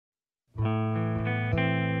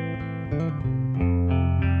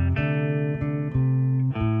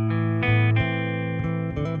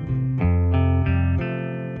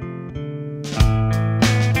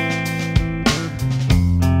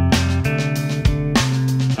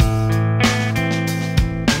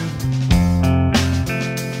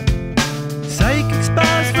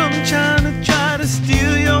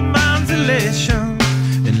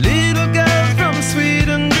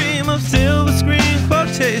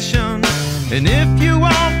civilization. And if you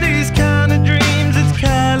want these kind of dreams, it's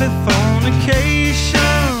Californication.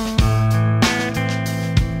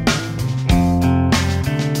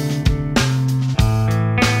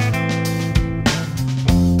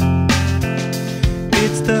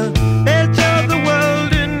 It's the edge of the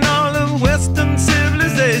world in all of Western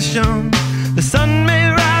civilization. The sun may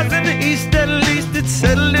rise in the east, at least it's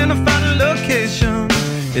settled in a final location.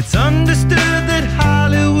 It's understood that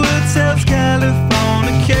Hollywood sells Californication.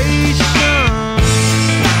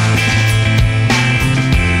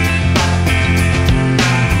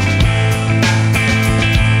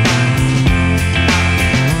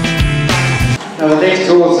 Now the next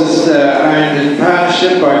horse is owned in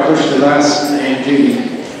partnership by Kushner Larson and Judy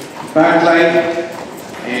Barclay,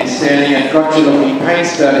 and standing at gotcha-looking paint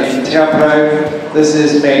stud in Taupo, this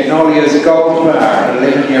is Magnolias Gold Bar, an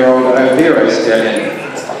 11-year-old Overo stallion.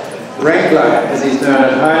 Wrangler, as he's known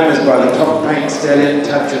at home, is by the top paint stallion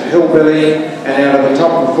Touch of Hillbilly, and out of the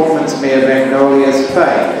top performance mare Magnolias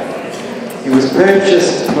Fay. He was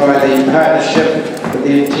purchased by the partnership with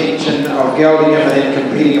the intention of gelding him and then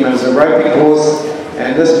competing him as a roping horse,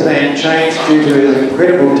 and this plan changed due to his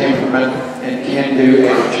incredible temperament and can-do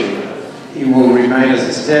attitude. He will remain as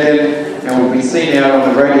a stallion and will be seen out on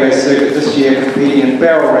the rodeo circuit this year competing in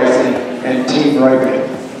barrel racing and team roping.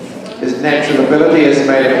 His natural ability has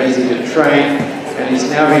made him easy to train, and he's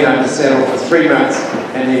now been under saddle for 3 months,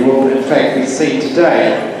 and he will in fact be seen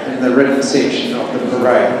today in the ridden section of the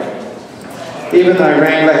parade. Even though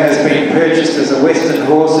Wrangler has been purchased as a Western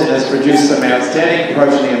horse and has produced some outstanding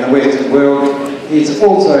progeny in the Western world, he's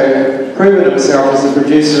also proven himself as a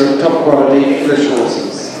producer of top quality English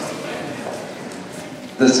horses.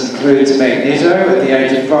 This includes Magneto at the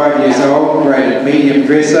age of 5 years old, graded medium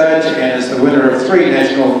dressage, and is the winner of 3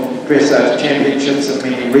 national dressage championships and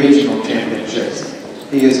many regional championships.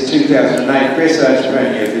 He is 2008 Dressage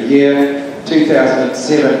Pony of the Year,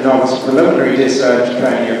 2007 Novice Preliminary Dressage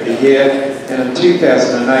Pony of the Year, and in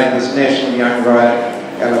 2008 was National Young Rider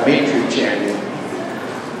Elementary Champion.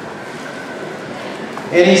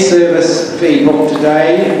 Any service fee booked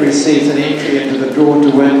today receives an entry into the draw to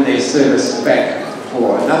win their service back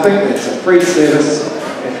for nothing. It's a free service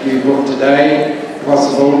if you book today,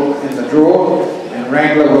 possible in the draw, and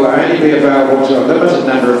Wrangler will only be available to a limited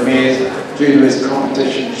number of mares due to his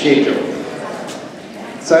competition schedule.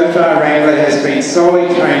 So far, Wrangler has been solely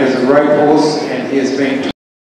trained as a rope horse, and he has been